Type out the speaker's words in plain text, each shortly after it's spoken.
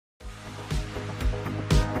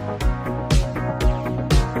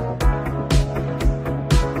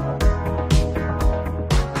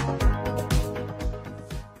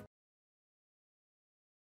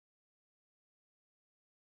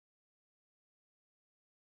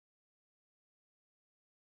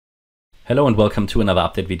Hello and welcome to another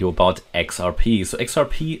update video about XRP. So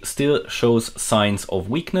XRP still shows signs of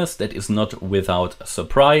weakness. That is not without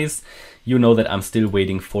surprise. You know that I'm still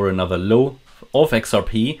waiting for another low of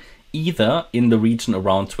XRP, either in the region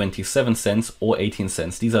around 27 cents or 18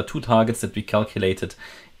 cents. These are two targets that we calculated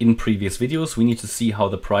in previous videos. We need to see how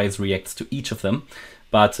the price reacts to each of them.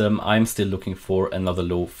 But I'm still looking for another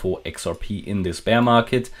low for XRP in this bear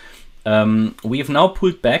market. We have now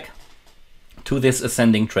pulled back to this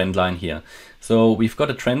ascending trend line here. So we've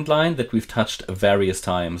got a trend line that we've touched various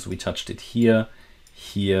times. We touched it here,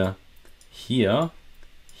 here, here,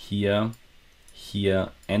 here, here,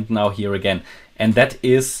 and now here again. And that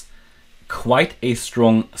is quite a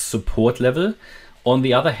strong support level. On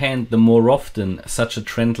the other hand, the more often such a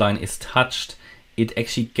trend line is touched, it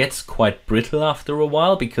actually gets quite brittle after a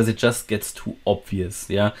while because it just gets too obvious.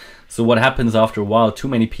 Yeah. So what happens after a while, too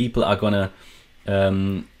many people are gonna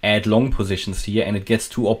add long positions here and it gets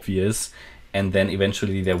too obvious, and then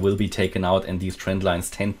eventually they will be taken out and these trend lines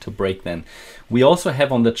tend to break then. We also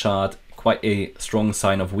have on the chart quite a strong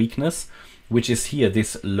sign of weakness, which is here,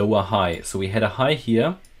 this lower high. So we had a high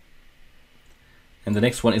here and the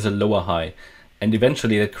next one is a lower high, and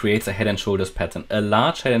eventually that creates a head and shoulders pattern, a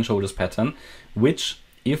large head and shoulders pattern, which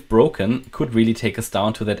if broken could really take us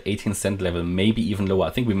down to that 18-cent level, maybe even lower. I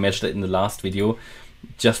think we measured it in the last video.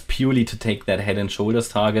 Just purely to take that head and shoulders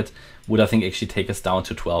target would, I think, actually take us down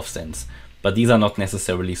to 12 cents. But these are not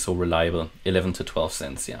necessarily so reliable, 11 to 12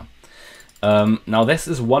 cents, yeah. Now this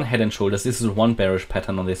is one head and shoulders. This is one bearish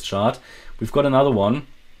pattern on this chart. We've got another one,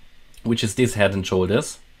 which is this head and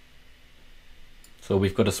shoulders. So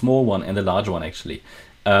we've got a small one and a large one, actually.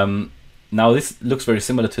 Now this looks very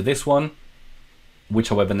similar to this one, which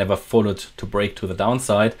however never followed to break to the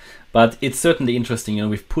downside, but it's certainly interesting. You know,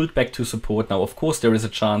 we've pulled back to support. Now, of course, there is a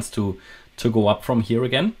chance to go up from here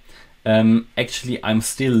again. Actually, I'm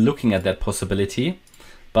still looking at that possibility,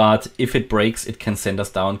 but if it breaks, it can send us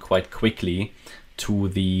down quite quickly to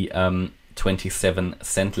the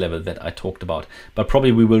 27-cent level that I talked about. But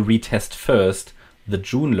probably we will retest first the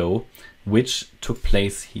June low, which took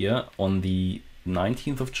place here on the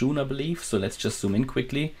 19th of June, I believe. So let's just zoom in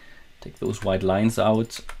quickly. Take those white lines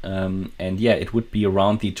out, and yeah, it would be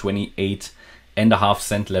around the 28.5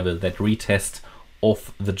 cent level, that retest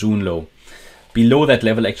of the June low. Below that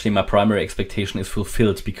level, actually, my primary expectation is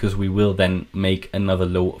fulfilled because we will then make another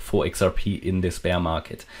low for XRP in this bear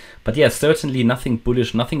market. But yeah, certainly nothing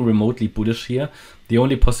bullish, nothing remotely bullish here. The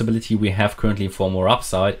only possibility we have currently for more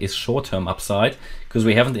upside is short-term upside, because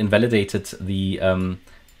we haven't invalidated the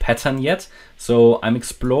pattern yet. So I'm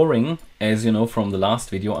exploring, as you know from the last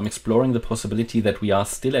video, I'm exploring the possibility that we are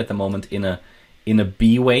still at the moment in a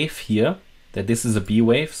B wave here, that this is a B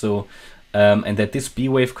wave. So and that this B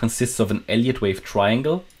wave consists of an Elliott wave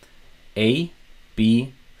triangle, A,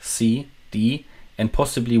 B, C, D, and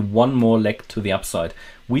possibly one more leg to the upside.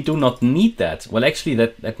 We do not need that. Well, actually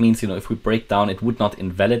that means, you know, if we break down, it would not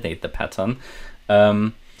invalidate the pattern.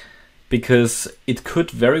 Because it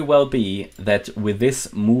could very well be that with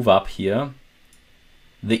this move up here,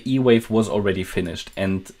 the E wave was already finished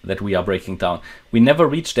and that we are breaking down. We never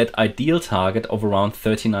reached that ideal target of around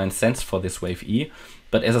 39 cents for this wave E.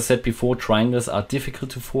 But as I said before, triangles are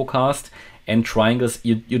difficult to forecast, and triangles,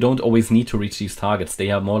 you don't always need to reach these targets.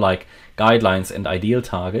 They are more like guidelines and ideal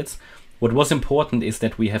targets. What was important is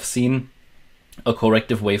that we have seen a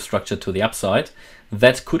corrective wave structure to the upside.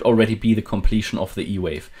 That could already be the completion of the E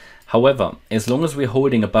wave. However, as long as we're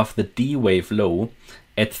holding above the D wave low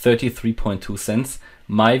at 33.2 cents,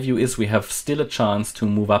 my view is we have still a chance to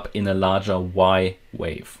move up in a larger Y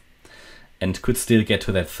wave and could still get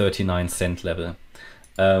to that 39-cent level.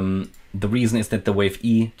 The reason is that the wave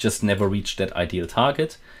E just never reached that ideal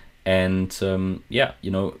target. And yeah,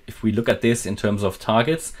 you know, if we look at this in terms of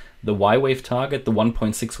targets, the Y wave target, the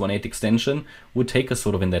 1.618 extension, would take us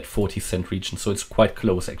sort of in that 40-cent region. So it's quite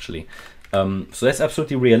close, actually. So that's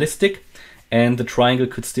absolutely realistic, and the triangle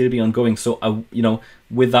could still be ongoing. So, you know,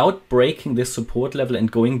 without breaking this support level and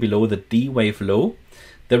going below the D wave low,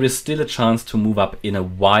 there is still a chance to move up in a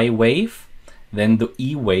Y wave. Then the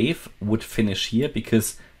E wave would finish here,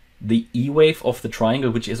 because the E wave of the triangle,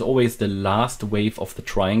 which is always the last wave of the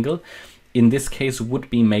triangle, in this case would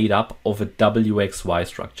be made up of a WXY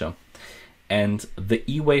structure. And the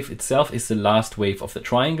E wave itself is the last wave of the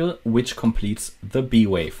triangle, which completes the B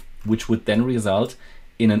wave, which would then result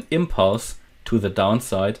in an impulse to the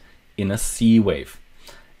downside in a C wave.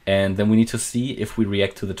 And then we need to see if we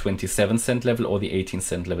react to the 27-cent level or the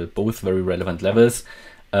 18-cent level, both very relevant levels.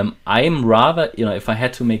 I'm rather, you know, if I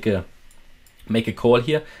had to make a call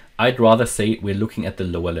here, I'd rather say we're looking at the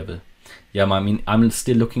lower level. yeah, I mean, I'm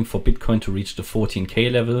still looking for Bitcoin to reach the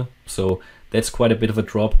 14K level. So that's quite a bit of a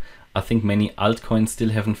drop. I think many altcoins still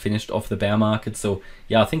haven't finished off the bear market. So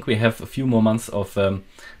yeah, I think we have a few more months of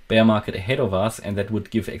bear market ahead of us, and that would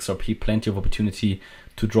give XRP plenty of opportunity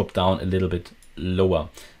to drop down a little bit lower.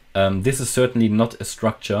 This is certainly not a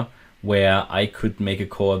structure where I could make a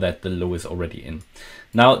call that the low is already in.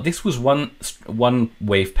 Now, this was one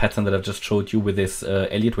wave pattern that I've just showed you with this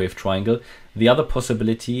Elliott wave triangle. The other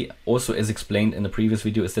possibility, also as explained in the previous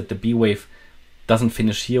video, is that the B wave doesn't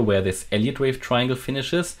finish here where this Elliott wave triangle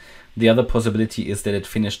finishes. The other possibility is that it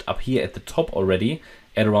finished up here at the top already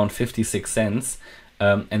at around 56 cents,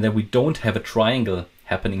 and that we don't have a triangle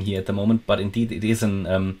happening here at the moment, but indeed it is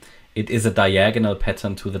a diagonal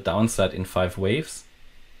pattern to the downside in 5 waves.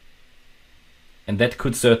 And that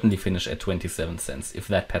could certainly finish at 27 cents if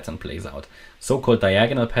that pattern plays out. So-called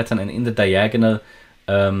diagonal pattern, and in the diagonal,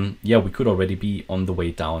 yeah, we could already be on the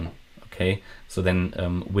way down. Okay, so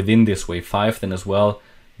then within this wave 5 then as well,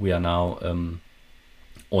 we are now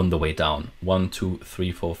on the way down. 1, 2,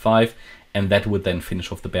 3, 4, 5, and that would then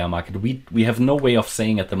finish off the bear market. We have no way of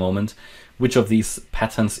saying at the moment which of these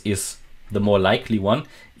patterns is the more likely one.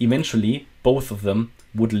 Eventually, both of them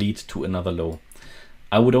would lead to another low.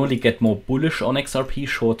 I would only get more bullish on XRP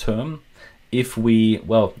short term if we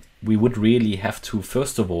would really have to,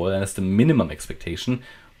 first of all, and that's the minimum expectation,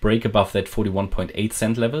 break above that 41.8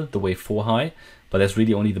 cent level, the wave 4 high, but that's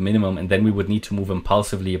really only the minimum, and then we would need to move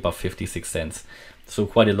impulsively above 56 cents. So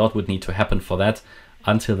quite a lot would need to happen for that.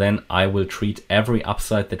 Until then, I will treat every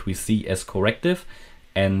upside that we see as corrective,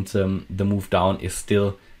 and the move down is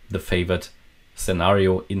still the favored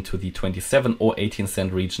scenario into the 27 or 18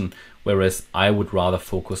 cent region, whereas I would rather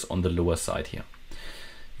focus on the lower side here.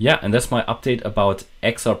 Yeah, and that's my update about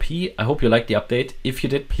XRP. I hope you liked the update. If you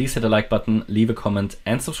did, please hit the like button, leave a comment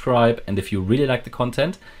and subscribe. And if you really like the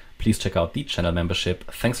content, please check out the channel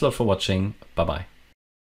membership. Thanks a lot for watching. Bye bye.